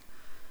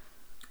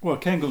Well,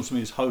 Cairngorms to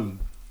me is home.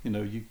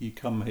 You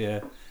come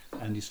here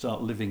and you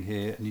start living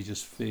here and you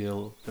just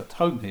feel at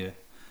home here.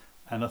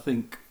 And I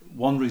think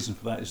one reason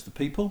for that is the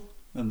people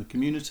and the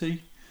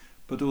community,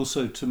 but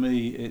also to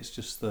me it's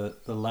just the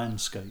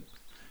landscape.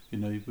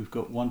 We've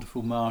got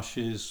wonderful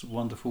marshes,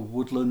 wonderful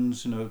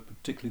woodlands,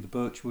 particularly the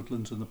birch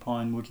woodlands and the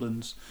pine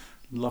woodlands,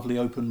 lovely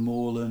open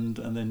moorland,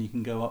 and then you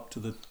can go up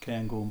to the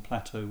Cairngorm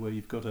Plateau where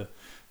you've got a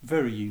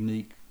very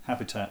unique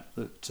habitat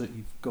that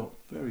you've got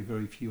very,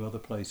 very few other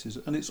places.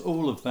 And it's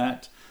all of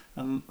that,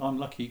 and I'm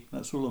lucky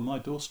that's all on my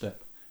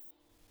doorstep.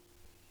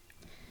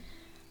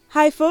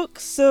 Hi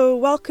folks, so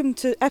welcome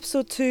to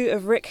episode 2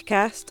 of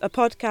Rickcast, a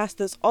podcast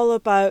that's all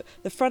about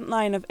the front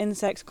line of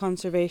insect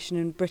conservation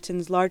in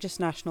Britain's largest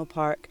national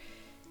park,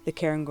 the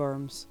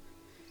Cairngorms.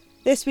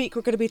 This week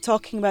we're going to be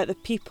talking about the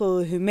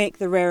people who make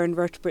the rare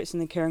invertebrates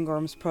in the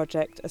Cairngorms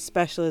project as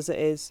special as it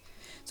is.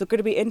 So we're going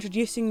to be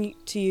introducing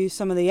to you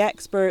some of the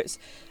experts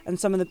and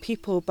some of the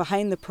people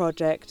behind the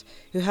project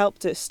who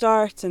helped it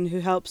start and who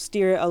helped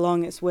steer it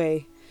along its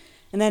way.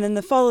 And then in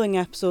the following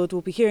episode,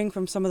 we'll be hearing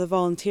from some of the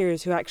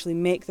volunteers who actually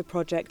make the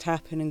project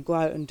happen and go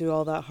out and do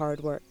all that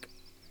hard work.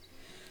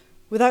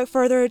 Without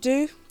further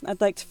ado,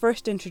 I'd like to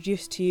first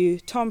introduce to you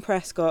Tom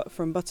Prescott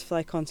from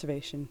Butterfly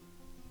Conservation.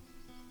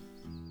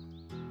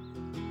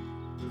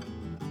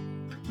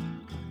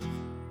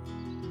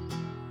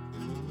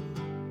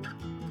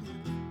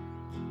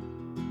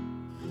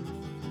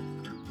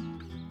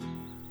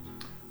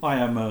 I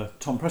am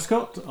Tom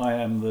Prescott. I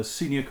am the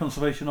Senior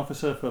Conservation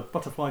Officer for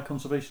Butterfly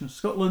Conservation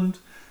Scotland,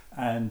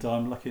 and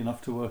I'm lucky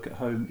enough to work at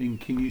home in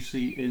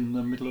Kingussie in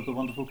the middle of the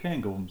wonderful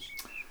Cairngorms.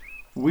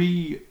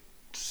 We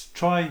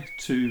try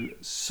to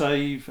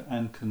save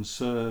and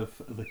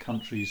conserve the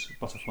country's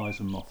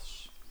butterflies and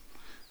moths.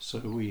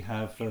 So we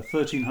have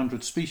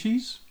 1,300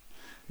 species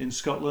in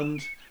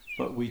Scotland,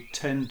 but we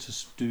tend to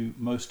do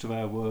most of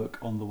our work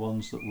on the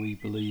ones that we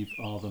believe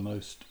are the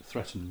most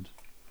threatened.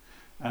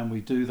 And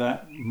we do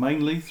that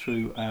mainly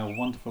through our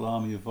wonderful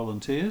army of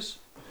volunteers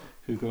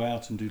who go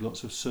out and do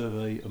lots of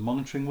survey and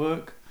monitoring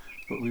work,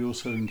 but we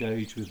also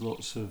engage with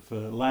lots of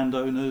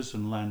landowners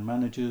and land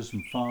managers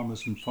and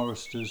farmers and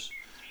foresters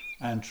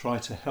and try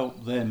to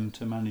help them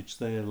to manage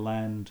their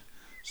land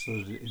so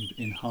that it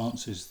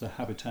enhances the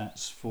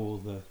habitats for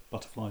the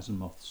butterflies and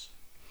moths.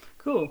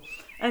 Cool.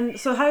 And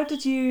so how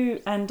did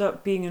you end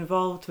up being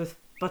involved with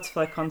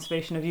butterfly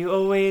conservation? Have you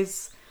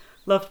always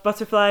loved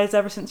butterflies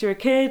ever since you were a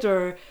kid,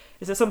 or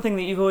is it something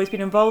that you've always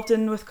been involved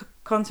in with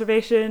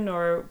conservation,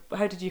 or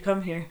how did you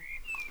come here?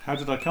 How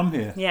did I come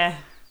here? Yeah.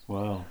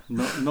 Well,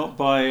 not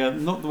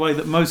the way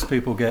that most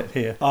people get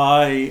here.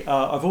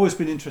 I've always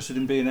been interested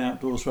in being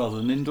outdoors rather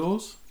than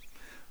indoors.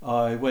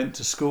 I went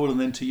to school and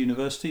then to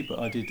university, but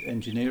I did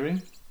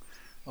engineering.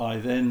 I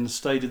then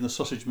stayed in the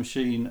sausage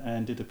machine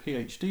and did a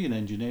PhD in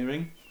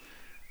engineering,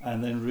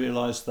 and then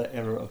realised the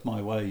error of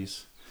my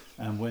ways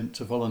and went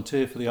to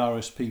volunteer for the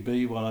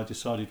RSPB while I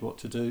decided what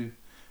to do,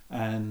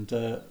 and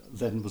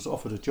then was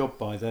offered a job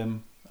by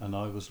them, and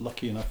I was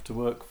lucky enough to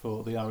work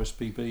for the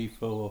RSPB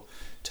for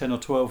 10 or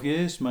 12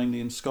 years,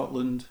 mainly in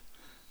Scotland,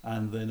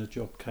 and then a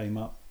job came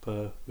up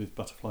with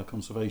butterfly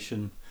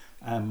conservation,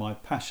 and my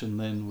passion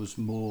then was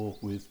more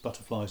with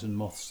butterflies and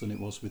moths than it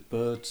was with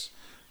birds,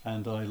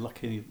 and I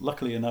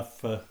luckily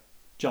enough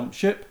jumped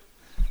ship,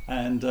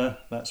 and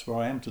that's where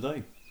I am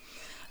today.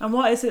 And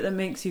what is it that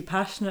makes you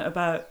passionate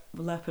about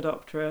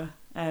Lepidoptera?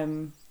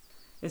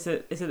 Is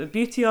it the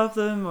beauty of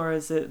them, or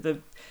is it the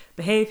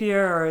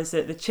behaviour, or is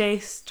it the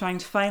chase, trying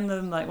to find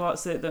them? Like,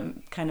 what's it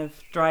that kind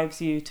of drives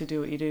you to do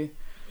what you do?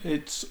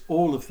 It's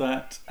all of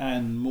that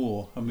and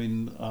more. I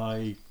mean,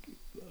 I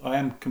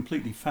am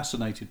completely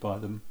fascinated by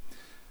them.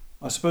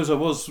 I suppose I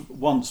was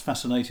once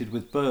fascinated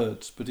with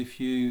birds, but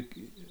if you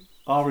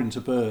are into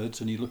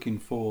birds and you're looking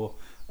for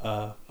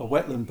a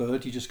wetland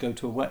bird, you just go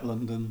to a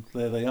wetland and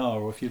there they are.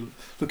 Or if you're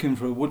looking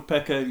for a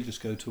woodpecker, you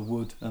just go to a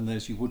wood and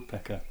there's your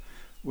woodpecker.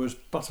 Whereas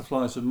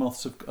butterflies and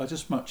moths are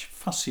just much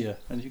fussier,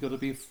 and you've got to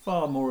be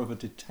far more of a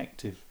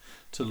detective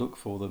to look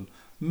for them.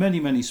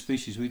 Many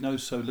species we know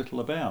so little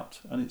about,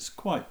 and it's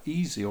quite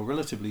easy, or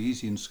relatively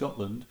easy in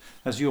Scotland,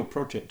 as your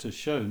project has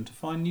shown, to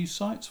find new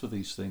sites for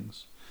these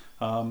things.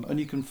 And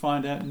you can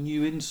find out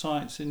new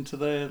insights into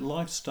their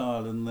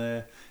lifestyle and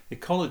their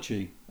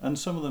ecology, and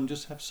some of them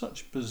just have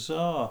such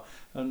bizarre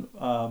and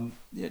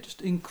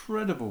just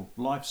incredible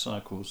life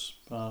cycles.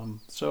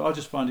 So I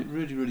just find it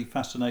really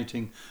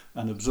fascinating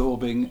and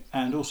absorbing,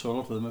 and also a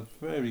lot of them are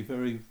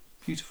very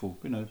beautiful,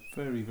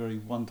 very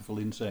wonderful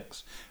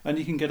insects, and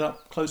you can get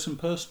up close and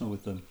personal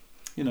with them.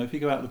 If you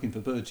go out looking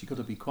for birds, you've got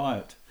to be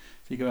quiet.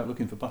 If you go out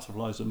looking for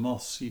butterflies and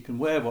moths, you can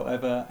wear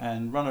whatever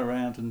and run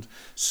around and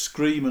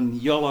scream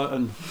and yoller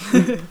and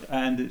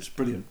and it's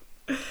brilliant.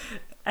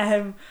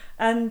 Do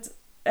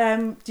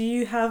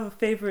you have a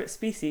favourite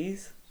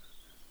species?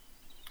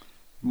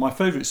 My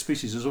favourite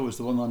species is always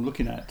the one I'm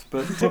looking at,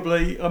 but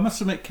probably, I must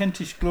admit,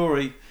 Kentish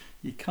Glory,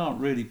 you can't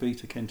really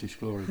beat a Kentish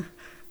Glory.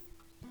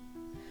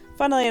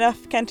 Funnily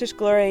enough, Kentish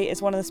Glory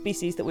is one of the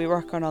species that we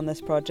work on this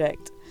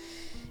project.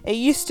 It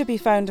used to be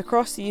found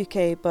across the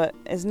UK, but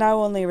is now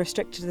only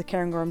restricted to the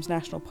Cairngorms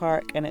National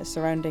Park and its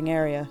surrounding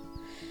area.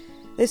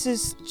 This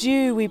is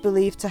due, we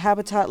believe, to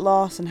habitat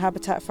loss and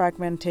habitat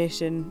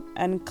fragmentation,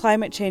 and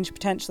climate change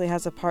potentially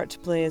has a part to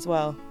play as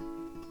well.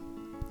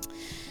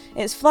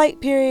 Its flight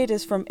period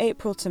is from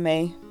April to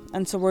May,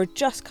 and so we're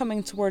just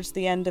coming towards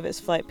the end of its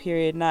flight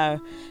period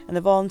now, and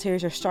the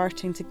volunteers are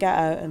starting to get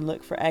out and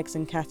look for eggs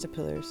and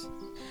caterpillars.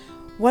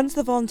 Once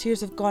the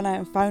volunteers have gone out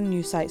and found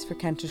new sites for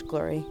Kentish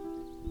Glory,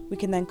 we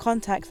can then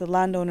contact the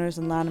landowners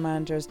and land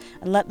managers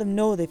and let them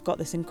know they've got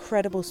this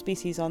incredible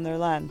species on their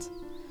land.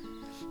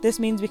 This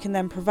means we can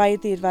then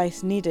provide the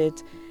advice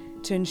needed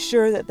to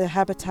ensure that the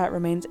habitat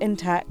remains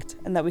intact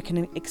and that we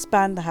can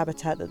expand the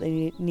habitat that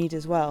they need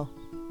as well.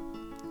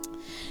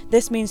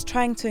 This means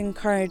trying to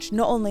encourage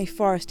not only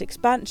forest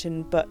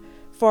expansion but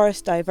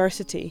forest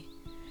diversity.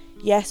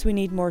 Yes, we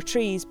need more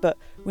trees, but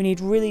we need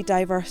really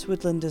diverse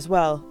woodland as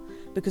well,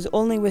 because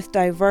only with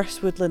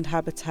diverse woodland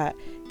habitat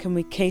can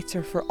we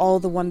cater for all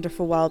the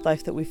wonderful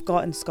wildlife that we've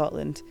got in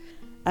Scotland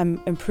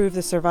and improve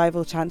the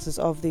survival chances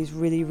of these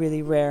really,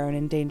 really rare and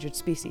endangered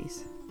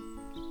species.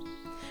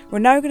 We're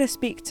now going to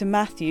speak to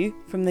Matthew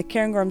from the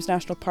Cairngorms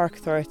National Park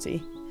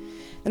Authority.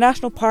 The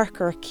National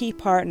Park are a key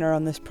partner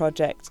on this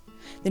project.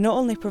 They not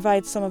only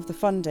provide some of the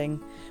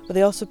funding, but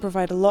they also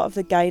provide a lot of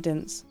the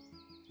guidance.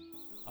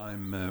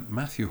 I'm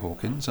Matthew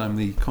Hawkins. I'm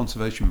the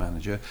Conservation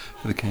Manager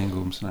for the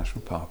Cairngorms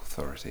National Park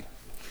Authority.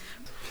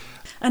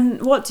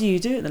 And what do you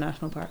do at the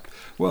National Park?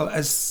 Well,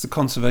 as the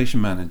Conservation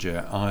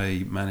Manager,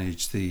 I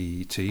manage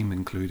the team,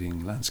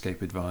 including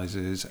landscape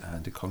advisors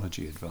and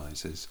ecology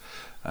advisors.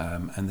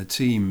 And the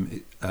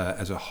team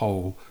as a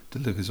whole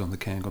delivers on the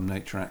Cairngorm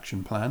Nature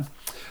Action Plan.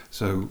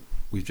 So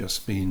we've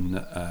just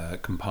been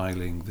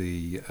compiling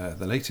the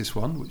latest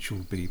one, which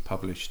will be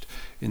published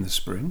in the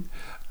spring.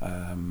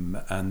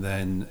 And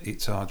then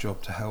it's our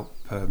job to help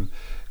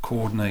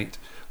coordinate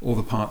all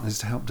the partners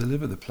to help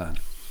deliver the plan.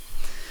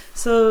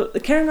 So the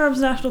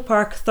Cairngorms National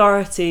Park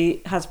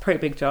Authority has a pretty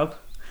big job.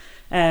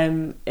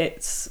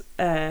 It's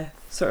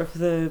sort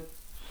of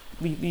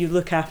you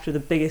look after the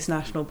biggest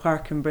national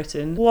park in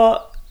Britain.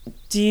 What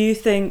do you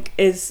think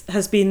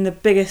has been the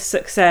biggest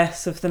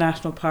success of the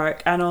national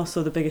park and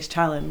also the biggest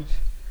challenge?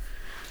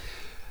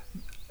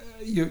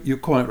 You're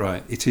quite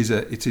right. It is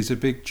a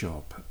big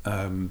job.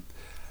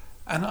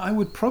 And I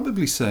would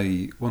probably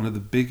say one of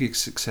the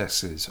biggest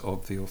successes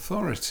of the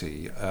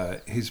authority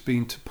has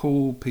been to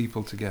pull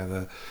people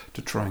together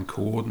to try and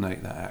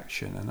coordinate that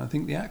action. And I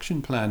think the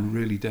action plan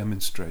really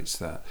demonstrates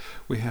that.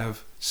 We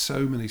have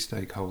so many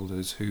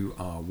stakeholders who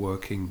are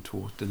working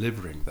towards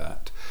delivering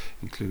that,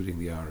 including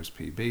the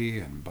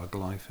RSPB and Bug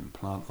Life and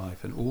Plant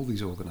Life and all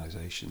these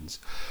organisations.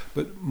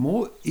 But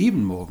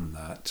even more than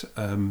that,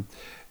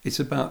 it's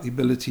about the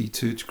ability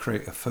to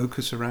create a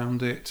focus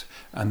around it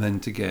and then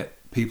to get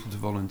people to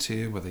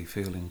volunteer where they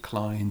feel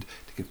inclined,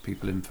 to give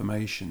people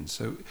information.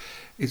 So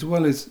as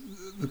well as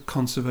the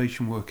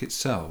conservation work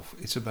itself,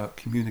 it's about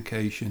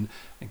communication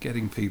and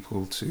getting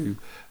people to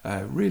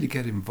really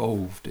get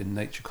involved in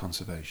nature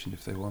conservation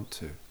if they want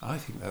to. I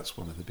think that's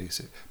one of the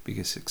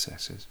biggest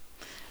successes.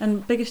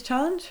 And biggest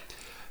challenge?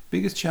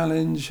 Biggest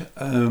challenge,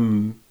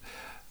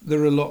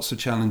 there are lots of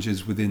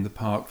challenges within the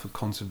park for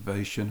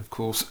conservation, of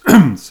course,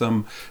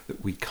 some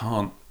that we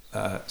can't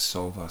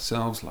solve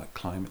ourselves, like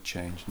climate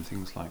change and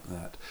things like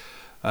that.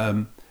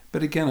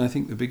 But again, I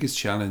think the biggest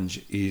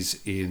challenge is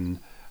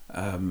in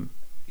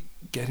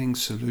getting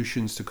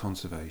solutions to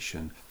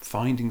conservation,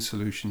 finding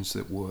solutions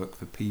that work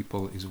for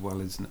people as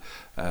well as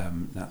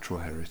natural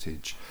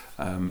heritage,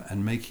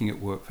 and making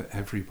it work for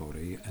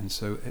everybody. And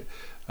so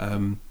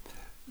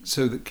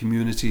that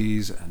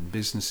communities and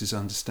businesses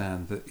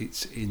understand that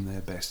it's in their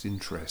best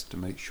interest to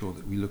make sure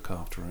that we look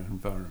after our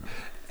environment.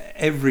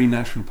 Every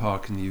national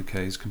park in the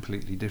UK is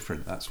completely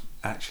different. That's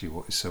actually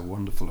what is so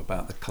wonderful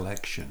about the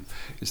collection,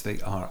 is they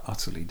are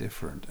utterly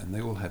different and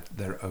they all have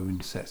their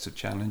own sets of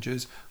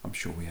challenges. I'm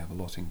sure we have a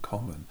lot in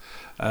common.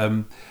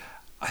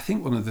 I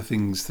think one of the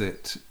things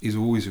that is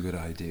always a good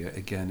idea,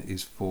 again,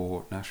 is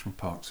for national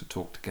parks to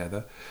talk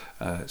together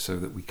so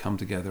that we come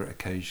together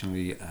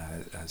occasionally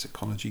as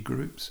ecology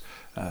groups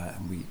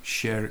and we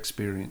share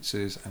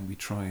experiences and we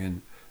try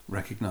and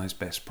recognise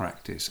best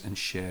practice and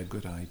share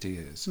good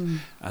ideas.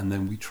 And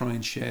then we try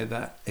and share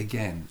that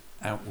again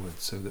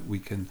outwards so that we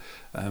can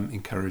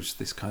encourage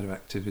this kind of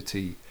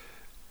activity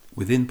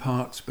within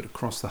parks but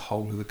across the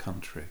whole of the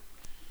country.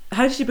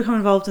 How did you become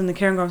involved in the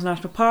Cairngorms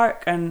National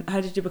Park and how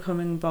did you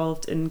become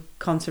involved in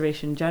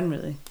conservation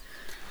generally?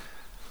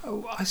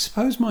 Oh, I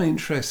suppose my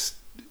interest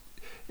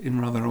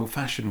in rather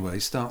old-fashioned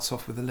ways starts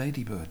off with the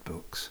ladybird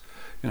books.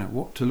 You know,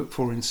 what to look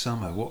for in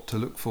summer, what to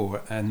look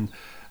for and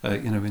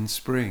in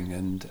spring.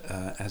 And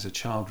as a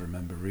child, I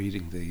remember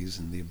reading these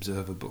and the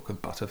Observer Book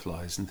of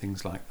Butterflies and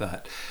things like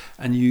that.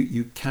 And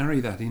you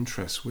carry that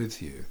interest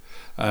with you.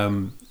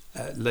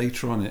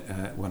 Later on,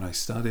 when I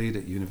studied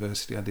at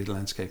university, I did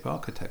landscape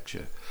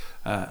architecture,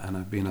 and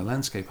I've been a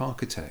landscape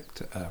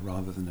architect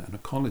rather than an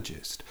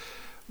ecologist,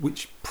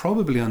 which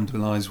probably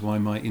underlies why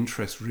my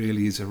interest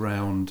really is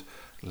around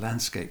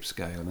landscape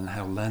scale and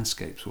how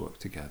landscapes work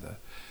together.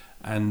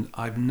 And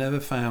I've never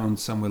found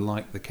somewhere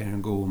like the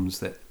Cairngorms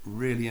that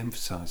really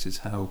emphasises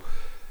how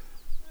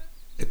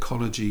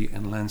ecology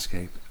and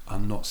landscape are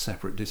not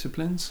separate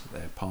disciplines.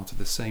 They're part of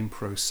the same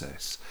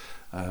process.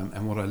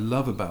 And what I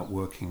love about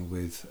working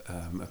with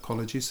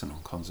ecologists and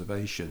on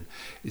conservation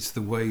is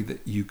the way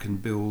that you can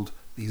build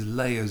these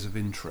layers of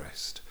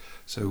interest.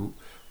 So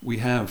we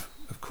have,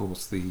 of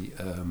course, the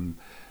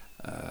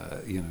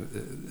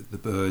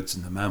birds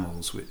and the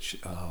mammals, which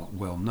are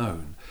well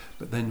known,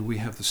 but then we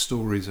have the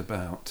stories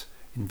about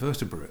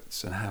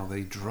invertebrates and how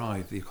they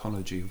drive the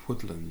ecology of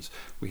woodlands.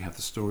 We have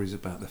the stories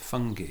about the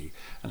fungi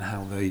and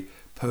how they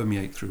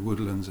permeate through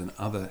woodlands and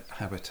other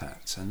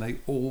habitats, and they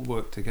all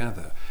work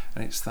together,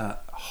 and it's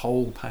that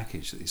whole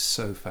package that is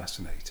so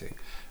fascinating.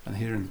 And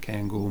here in the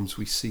Cairngorms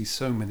we see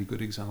so many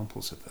good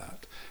examples of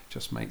that. It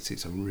just makes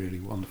it a really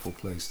wonderful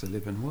place to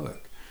live and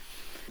work.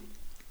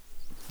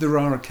 There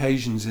are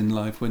occasions in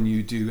life when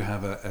you do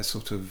have a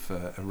sort of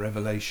a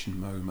revelation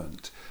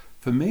moment.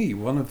 For me,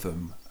 one of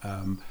them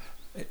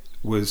it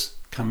was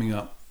coming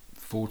up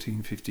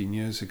 14, 15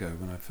 years ago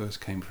when I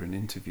first came for an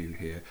interview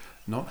here,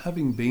 not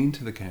having been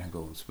to the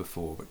Cairngorms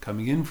before, but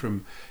coming in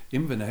from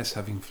Inverness,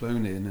 having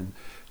flown in and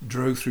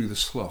drove through the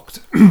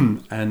Slocht.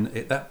 And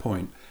at that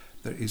point,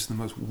 there is the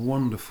most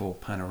wonderful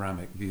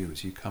panoramic view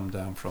as you come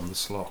down from the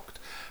Slocht.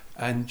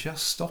 And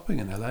just stopping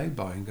in a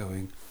lay-by and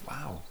going,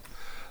 wow.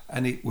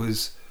 And it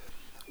was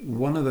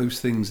one of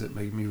those things that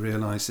made me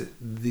realise that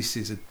this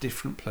is a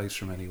different place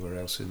from anywhere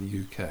else in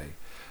the UK.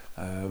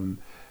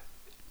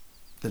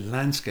 The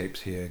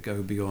landscapes here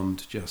go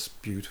beyond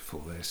just beautiful,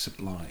 they're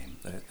sublime,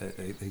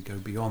 they go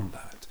beyond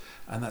that,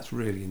 and that's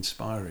really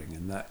inspiring,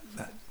 and that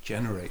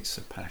generates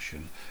a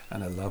passion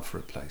and a love for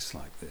a place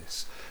like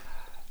this.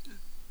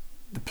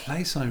 The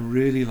place I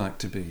really like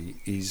to be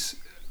is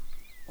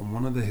on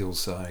one of the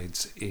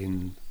hillsides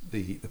in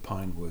the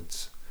pine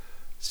woods,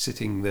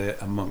 sitting there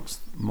amongst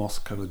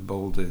moss-coloured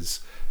boulders,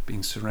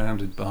 being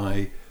surrounded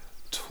by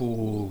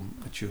tall,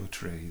 mature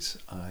trees.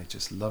 I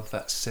just love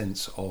that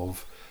sense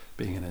of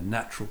being in a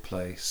natural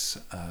place,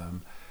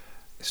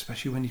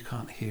 especially when you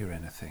can't hear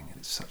anything.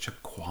 It's such a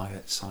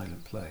quiet,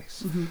 silent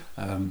place.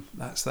 Mm-hmm.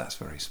 That's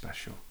very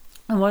special.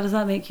 And what does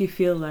that make you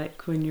feel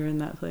like when you're in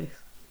that place?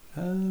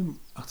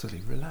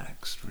 Utterly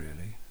relaxed,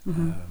 really.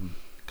 Mm-hmm.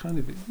 Kind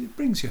of, it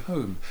brings you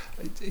home.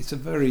 It's a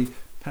very,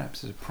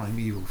 perhaps a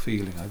primeval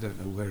feeling. I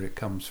don't know where it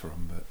comes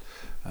from, but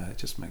it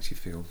just makes you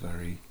feel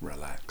very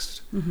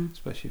relaxed, mm-hmm.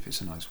 especially if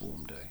it's a nice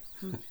warm day.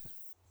 Mm.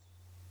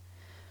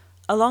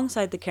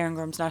 Alongside the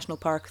Cairngorms National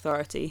Park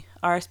Authority,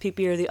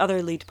 RSPB are the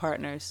other lead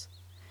partners.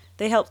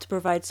 They help to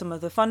provide some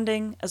of the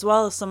funding, as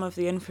well as some of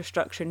the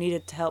infrastructure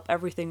needed to help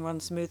everything run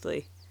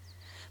smoothly.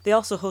 They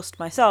also host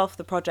myself,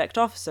 the project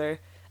officer,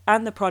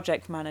 and the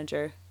project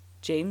manager,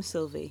 James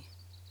Sylvie.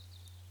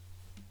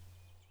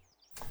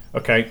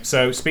 Okay,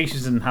 so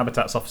Species and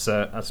Habitats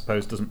Officer, I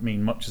suppose, doesn't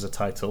mean much as a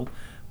title,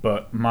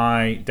 but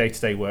my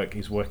day-to-day work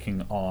is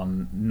working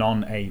on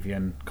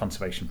non-avian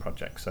conservation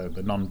projects, so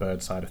the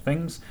non-bird side of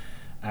things,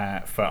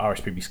 for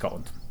RSPB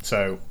Scotland.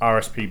 So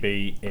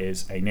RSPB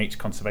is a nature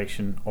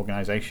conservation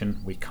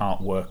organisation. We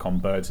can't work on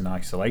birds in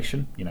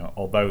isolation.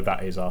 Although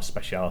that is our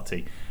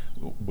speciality,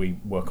 we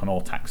work on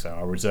all taxa.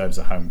 Our reserves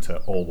are home to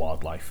all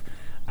wildlife.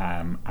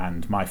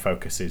 And my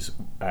focus is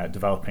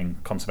developing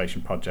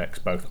conservation projects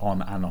both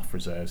on and off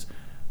reserves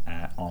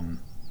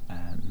on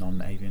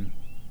non-avian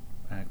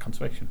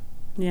conservation.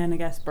 Yeah, and I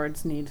guess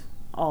birds need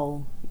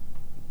all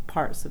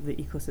parts of the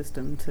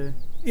ecosystem to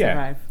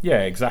survive.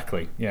 Yeah,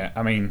 exactly. Yeah,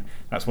 I mean,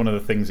 that's one of the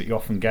things that you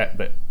often get,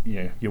 that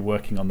you're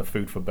working on the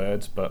food for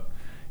birds, but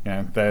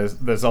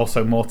there's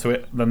also more to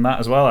it than that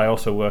as well. I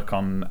also work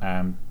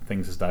on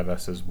things as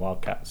diverse as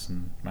wildcats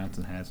and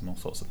mountain hares and all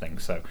sorts of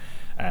things. So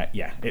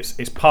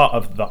it's part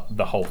of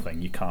the whole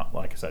thing. You can't,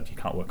 like I said, you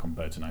can't work on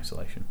birds in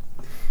isolation.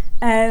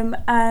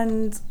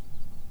 And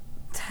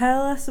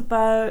tell us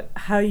about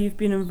how you've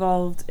been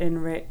involved in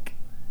RIC,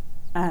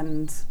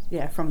 and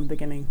from the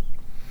beginning.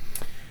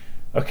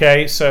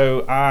 Okay,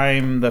 so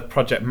I'm the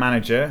project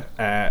manager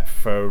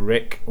for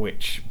RIC,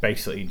 which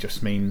basically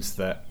just means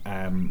that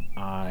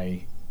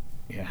I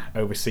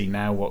oversee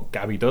now what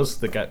Gabby does,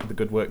 the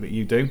good work that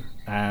you do.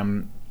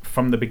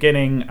 From the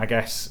beginning, I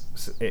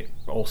guess it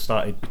all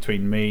started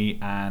between me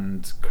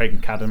and Craig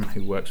and Cadam,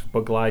 who works for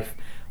Bug Life.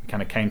 We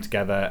kind of came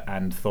together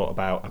and thought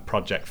about a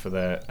project for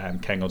the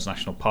Cairngorms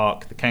National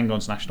Park. The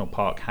Cairngorms National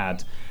Park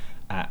had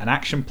an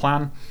action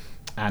plan,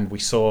 and we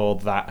saw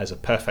that as a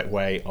perfect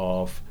way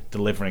of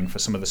delivering for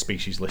some of the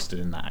species listed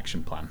in that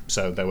action plan.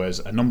 So there was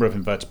a number of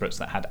invertebrates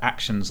that had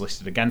actions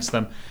listed against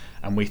them,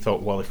 and we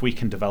thought, well, if we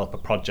can develop a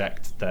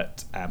project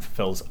that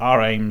fulfills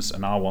our aims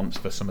and our wants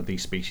for some of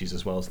these species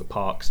as well as the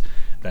parks,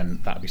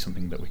 then that would be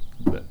something that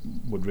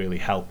would really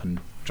help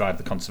and drive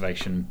the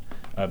conservation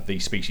of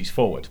these species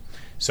forward.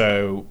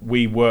 So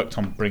we worked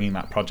on bringing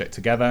that project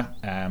together,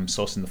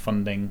 sourcing the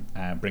funding,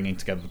 bringing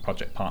together the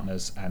project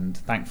partners, and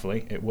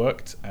thankfully it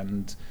worked.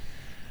 And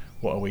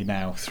what are we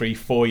now,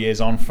 3-4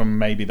 years on from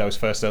maybe those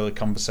first early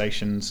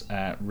conversations?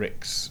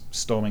 RIC's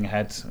storming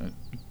ahead,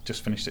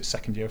 just finished its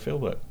second year of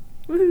fieldwork.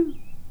 Woohoo!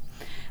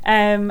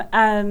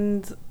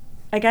 And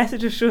I guess it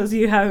just shows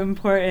you how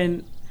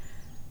important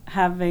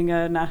having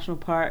a national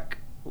park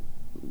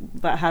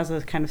that has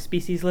a kind of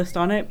species list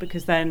on it,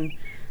 because then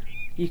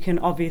you can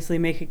obviously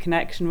make a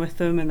connection with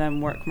them and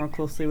then work more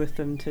closely with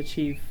them to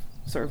achieve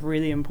sort of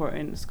really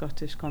important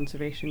Scottish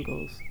conservation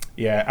goals.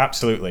 Yeah,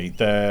 absolutely.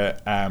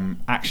 The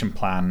action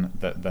plan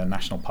that the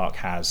national park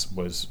has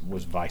was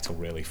vital,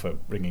 really, for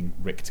bringing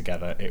RIC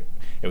together.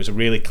 It was a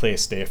really clear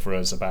steer for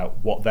us about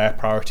what their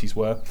priorities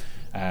were.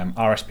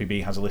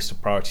 RSPB has a list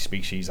of priority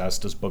species, as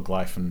does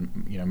BugLife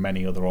and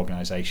many other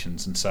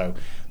organisations. And so,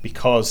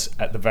 because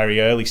at the very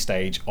early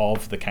stage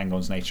of the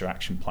Cairngorms Nature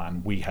Action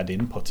Plan, we had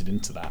inputted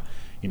into that,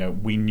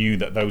 we knew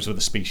that those were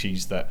the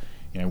species that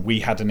we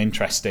had an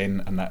interest in,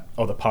 and that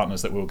other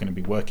partners that we were going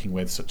to be working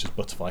with, such as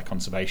butterfly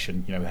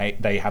conservation,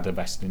 they had a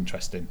vested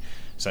interest in.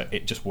 So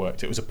it just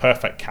worked. It was a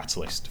perfect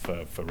catalyst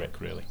for RIC,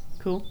 really.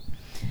 Cool.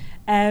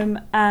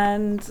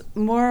 And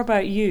more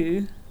about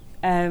you.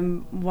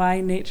 Why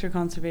nature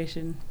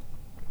conservation?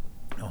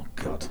 Oh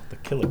God, the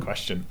killer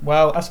question.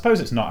 Well, I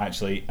suppose it's not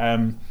actually.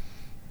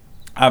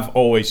 I've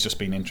always just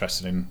been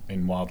interested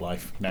in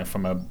wildlife.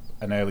 From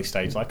an early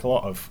stage, like a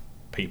lot of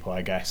people,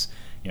 I guess.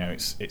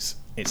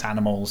 It's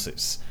animals.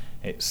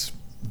 It's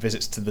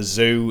visits to the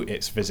zoo.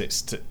 It's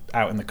visits to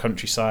out in the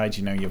countryside.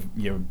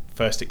 Your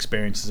first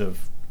experiences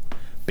of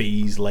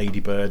bees,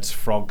 ladybirds,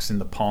 frogs in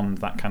the pond,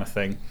 that kind of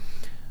thing.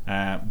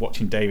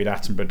 Watching David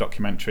Attenborough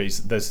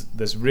documentaries,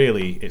 there's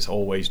really, it's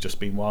always just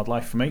been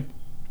wildlife for me.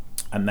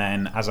 And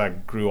then as I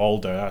grew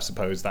older, I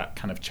suppose that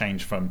kind of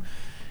changed from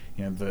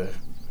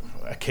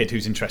a kid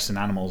who's interested in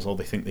animals, all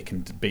they think they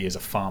can be is a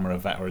farmer, a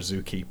vet, or a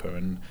zookeeper.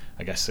 And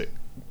I guess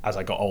as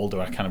I got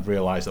older, I kind of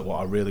realised that what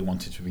I really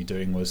wanted to be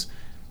doing was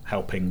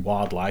helping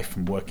wildlife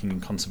and working in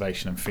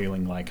conservation and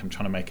feeling like I'm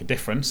trying to make a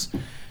difference.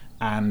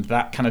 And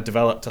that kind of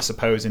developed, I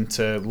suppose,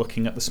 into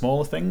looking at the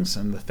smaller things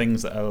and the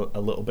things that are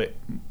a little bit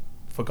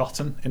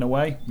forgotten in a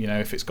way.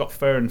 If it's got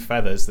fur and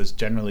feathers, there's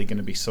generally going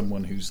to be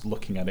someone who's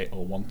looking at it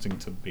or wanting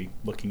to be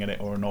looking at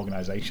it, or an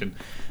organisation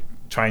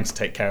trying to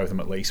take care of them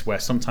at least, where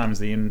sometimes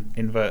the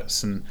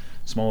inverts and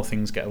smaller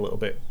things get a little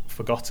bit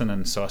forgotten.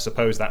 And so I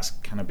suppose that's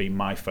kind of been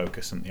my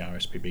focus at the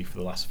RSPB for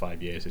the last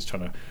 5 years, is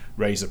trying to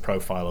raise the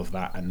profile of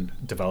that and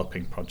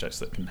developing projects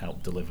that can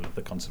help deliver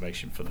the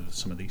conservation for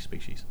some of these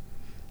species.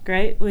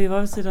 Great. We've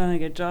obviously done a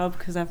good job,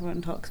 because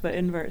everyone talks about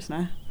inverts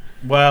now.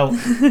 Well,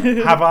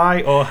 have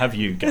I or have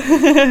you,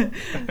 Gary?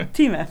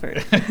 Team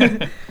effort.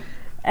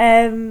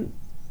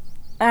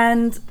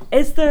 And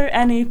is there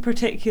any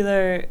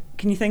particular,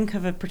 can you think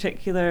of a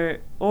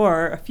particular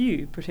or a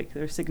few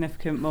particular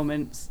significant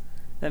moments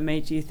that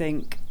made you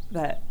think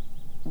that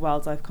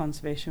wildlife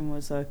conservation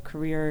was a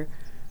career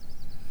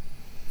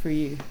for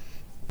you?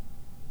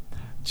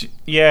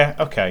 Yeah,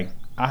 okay.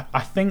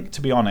 I think,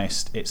 to be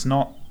honest, it's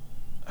not,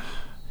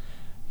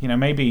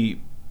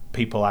 maybe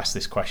people ask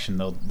this question,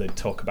 they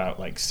talk about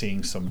like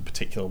seeing some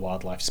particular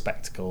wildlife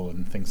spectacle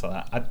and things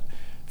like that.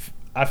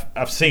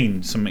 I've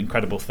seen some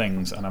incredible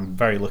things, and I'm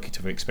very lucky to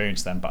have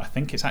experienced them. But I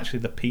think it's actually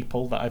the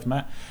people that I've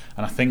met,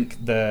 and I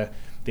think the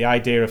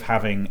idea of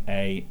having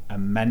a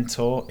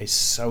mentor is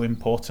so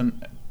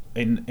important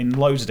in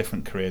loads of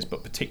different careers,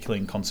 but particularly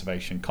in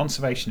conservation.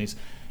 Conservation is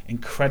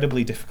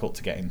incredibly difficult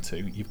to get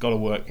into. You've got to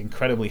work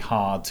incredibly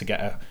hard to get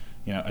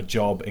a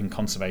job in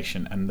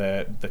conservation, and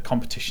the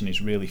competition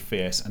is really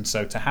fierce. And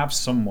so to have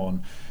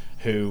someone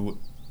who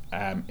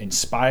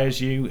inspires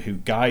you, who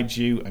guides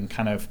you, and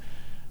kind of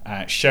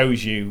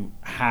shows you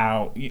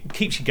how,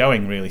 keeps you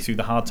going really through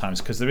the hard times,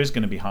 because there is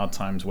going to be hard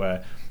times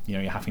where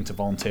you're having to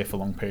volunteer for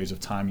long periods of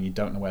time and you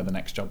don't know where the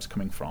next job's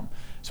coming from.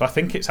 So I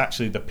think it's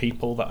actually the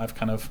people that I've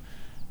kind of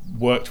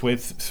worked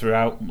with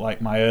throughout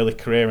like my early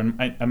career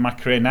and my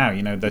career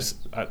now. There's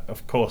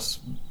of course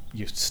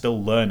you're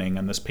still learning,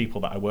 and there's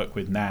people that I work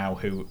with now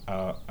who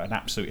are an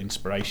absolute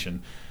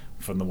inspiration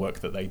from the work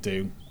that they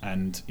do.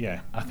 And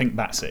yeah, I think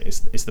that's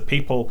it. It's the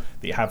people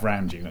that you have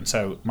around you. And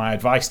so my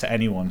advice to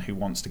anyone who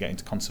wants to get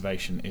into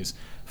conservation is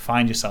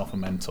find yourself a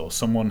mentor,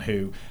 someone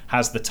who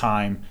has the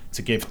time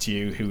to give to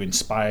you, who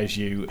inspires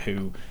you,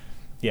 who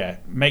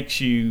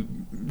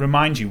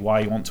reminds you why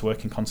you want to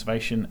work in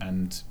conservation,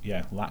 and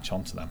latch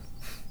on to them.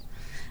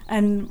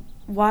 And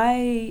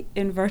why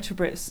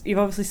invertebrates? You've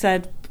obviously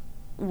said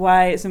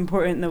why it's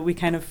important that we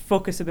kind of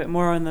focus a bit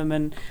more on them,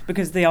 and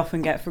because they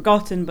often get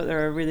forgotten, but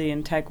they're a really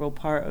integral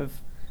part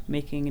of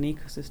making an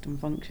ecosystem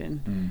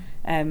function.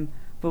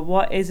 But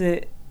what is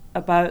it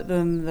about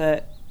them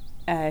that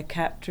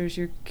captures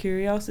your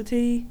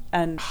curiosity?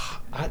 And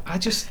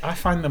I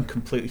find them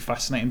completely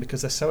fascinating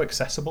because they're so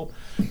accessible.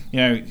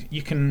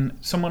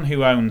 Someone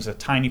who owns a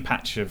tiny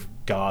patch of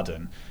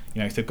garden,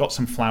 if they've got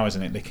some flowers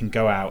in it, they can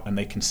go out and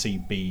they can see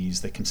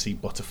bees, they can see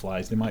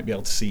butterflies, they might be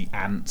able to see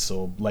ants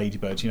or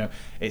ladybirds.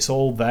 It's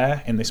all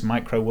there in this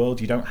micro world.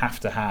 You don't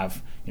have to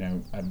have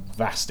a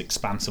vast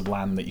expanse of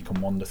land that you can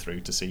wander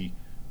through to see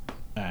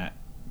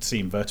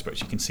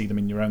invertebrates. You can see them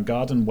in your own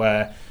garden,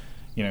 where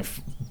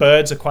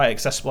birds are quite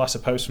accessible, I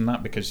suppose, from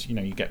that, because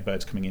you get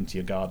birds coming into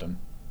your garden.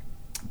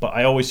 but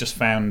I always just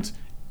found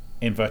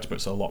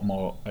invertebrates are a lot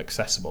more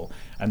accessible.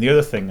 And the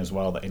other thing as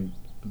well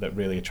that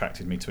really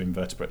attracted me to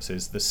invertebrates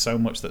is there's so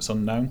much that's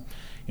unknown.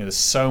 There's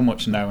so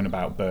much known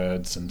about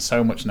birds and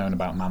so much known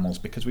about mammals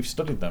because we've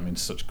studied them in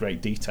such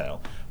great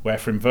detail. Where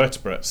for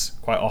invertebrates,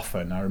 quite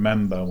often, I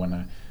remember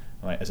when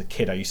as a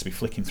kid, I used to be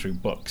flicking through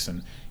books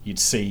and you'd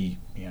see,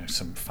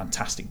 some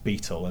fantastic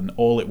beetle, and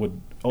all it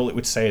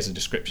would say as a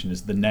description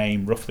is the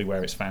name, roughly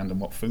where it's found and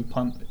what food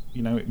plant,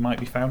 it might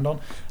be found on,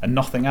 and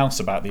nothing else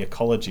about the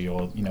ecology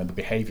or, the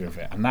behaviour of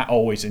it. And that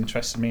always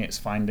interested me. It's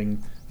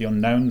finding the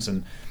unknowns.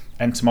 And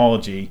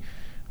entomology,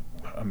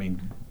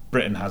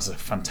 Britain has a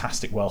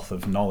fantastic wealth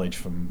of knowledge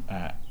from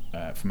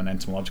an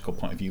entomological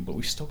point of view, but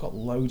we've still got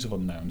loads of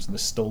unknowns and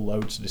there's still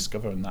loads to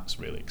discover, and that's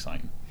really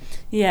exciting.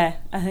 Yeah,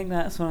 I think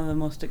that's one of the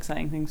most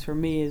exciting things for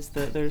me is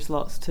that there's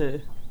lots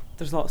to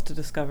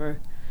discover.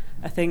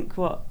 I think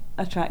what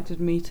attracted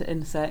me to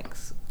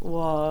insects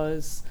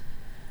was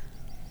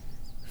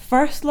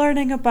first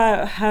learning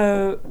about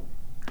how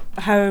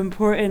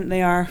important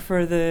they are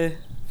for the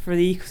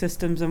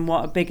ecosystems and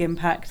what a big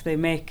impact they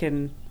make,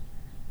 and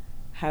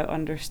how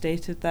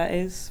understated that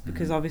is,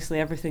 because obviously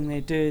everything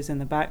they do is in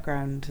the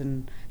background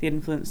and the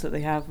influence that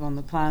they have on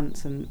the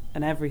plants and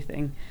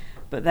everything.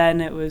 But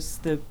then it was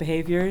the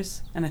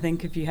behaviours, and I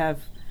think if you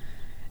have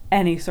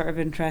any sort of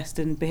interest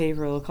in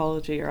behavioural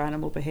ecology or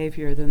animal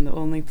behaviour, then the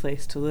only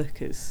place to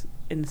look is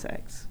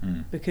insects.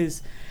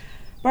 Because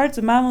birds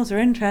and mammals are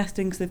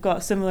interesting because they've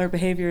got similar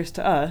behaviours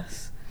to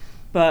us,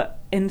 but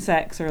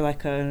insects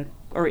are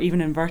or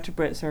even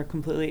invertebrates are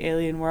completely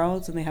alien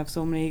worlds, and they have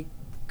so many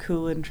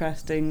cool,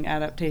 interesting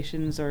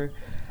adaptations or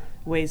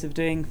ways of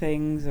doing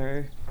things,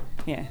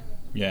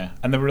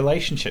 and the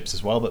relationships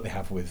as well that they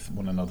have with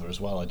one another as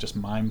well are just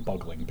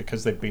mind-boggling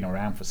because they've been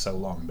around for so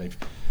long.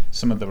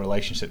 Some of the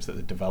relationships that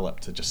they've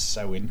developed are just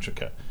so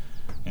intricate.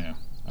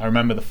 I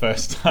remember the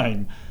first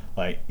time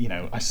I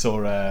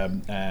saw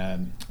a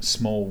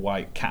small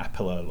white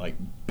caterpillar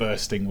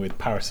bursting with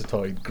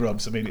parasitoid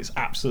grubs. It's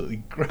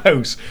absolutely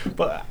gross,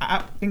 but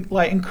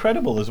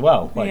incredible as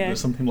well. That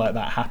something like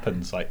that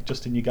happens,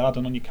 just in your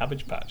garden on your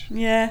cabbage patch.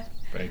 Yeah.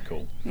 Very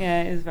cool.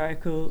 Yeah, it is very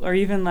cool. Or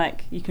even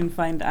you can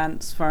find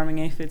ants farming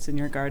aphids in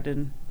your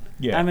garden.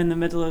 Yeah. I'm in the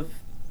middle of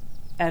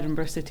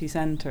Edinburgh city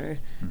centre,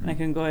 and I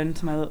can go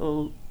into my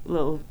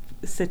little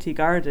city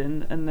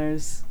garden, and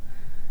there's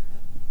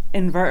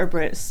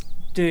invertebrates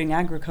doing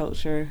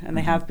agriculture, and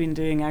they have been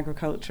doing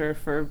agriculture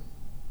for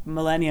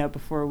millennia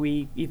before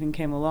we even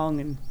came along.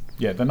 And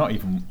they're not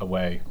even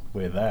aware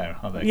we're there,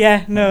 are they?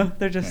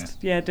 They're just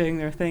doing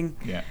their thing.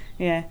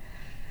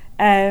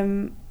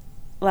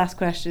 Last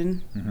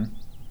question.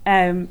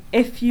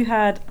 If you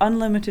had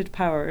unlimited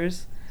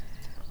powers,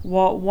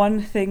 what one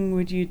thing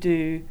would you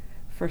do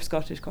for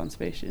Scottish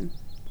conservation?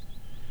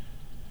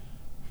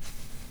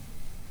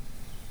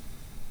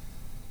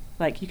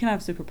 You can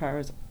have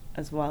superpowers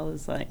as well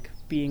as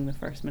being the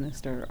First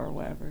Minister or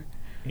whatever.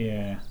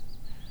 Yeah.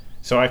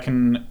 So I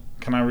can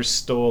I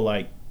restore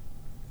I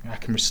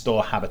can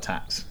restore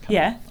habitats.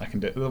 I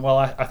can do. Well,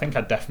 I think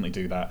I'd definitely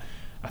do that.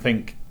 I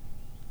think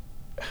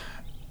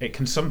it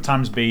can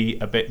sometimes be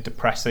a bit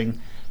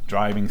depressing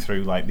driving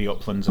through the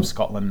uplands of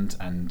Scotland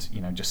and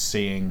just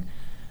seeing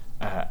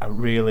a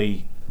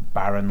really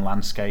barren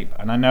landscape.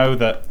 And I know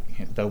that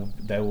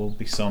there will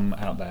be some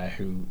out there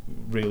who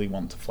really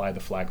want to fly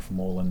the flag for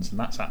moorlands, and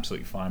that's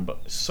absolutely fine,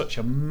 but such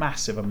a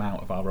massive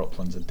amount of our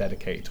uplands are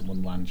dedicated to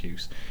one land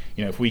use.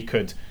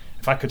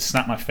 If I could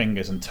snap my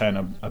fingers and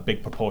turn a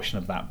big proportion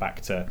of that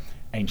back to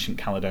ancient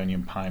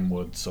Caledonian pine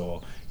woods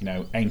or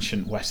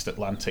ancient West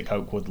Atlantic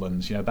oak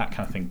woodlands, that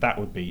kind of thing, that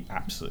would be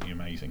absolutely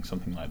amazing,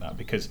 something like that.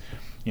 Because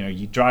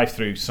you drive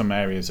through some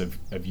areas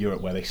of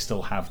Europe where they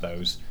still have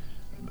those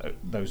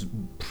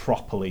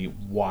properly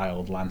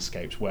wild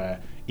landscapes where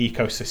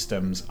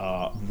ecosystems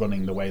are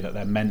running the way that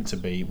they're meant to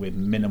be with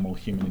minimal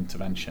human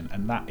intervention,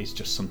 and that is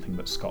just something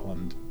that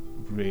Scotland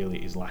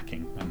really is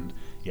lacking. And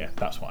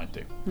that's what I'd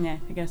do.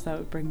 I guess that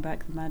would bring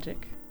back the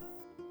magic.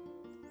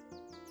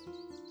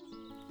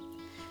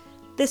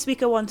 This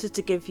week I wanted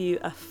to give you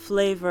a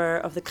flavour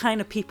of the kind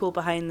of people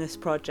behind this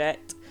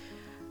project.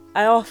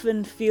 I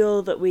often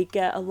feel that we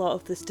get a lot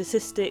of the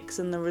statistics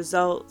and the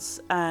results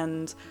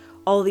and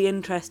all the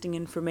interesting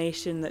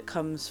information that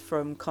comes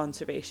from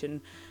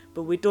conservation,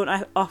 but we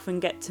don't often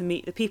get to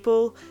meet the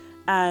people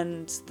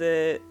and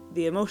the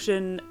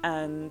emotion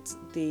and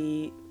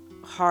the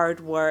hard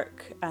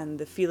work and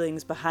the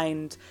feelings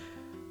behind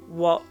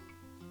what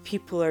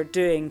people are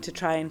doing to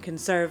try and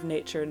conserve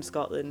nature in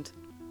Scotland.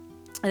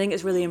 I think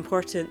it's really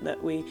important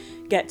that we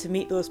get to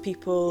meet those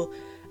people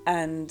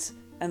and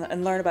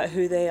learn about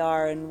who they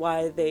are and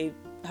why they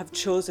have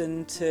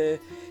chosen to,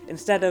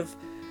 instead of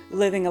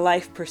living a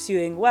life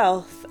pursuing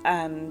wealth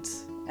and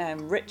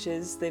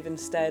riches, they've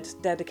instead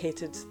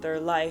dedicated their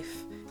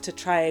life to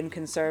try and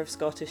conserve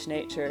Scottish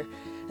nature.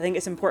 I think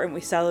it's important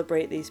we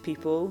celebrate these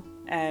people,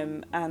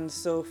 and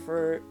so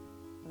for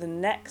the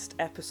next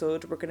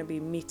episode we're going to be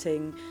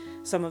meeting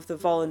some of the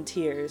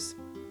volunteers.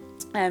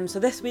 So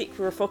this week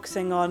we were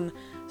focusing on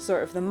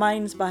sort of the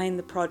minds behind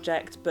the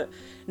project, but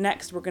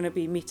next we're going to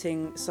be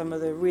meeting some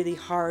of the really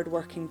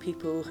hard-working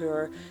people who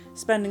are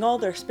spending all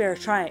their spare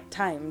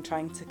time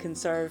trying to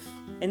conserve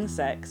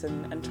insects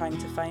and trying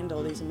to find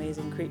all these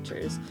amazing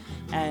creatures,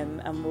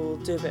 and we'll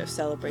do a bit of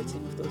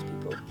celebrating with those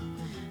people.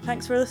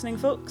 Thanks for listening,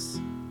 folks.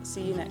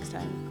 See you next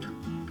time.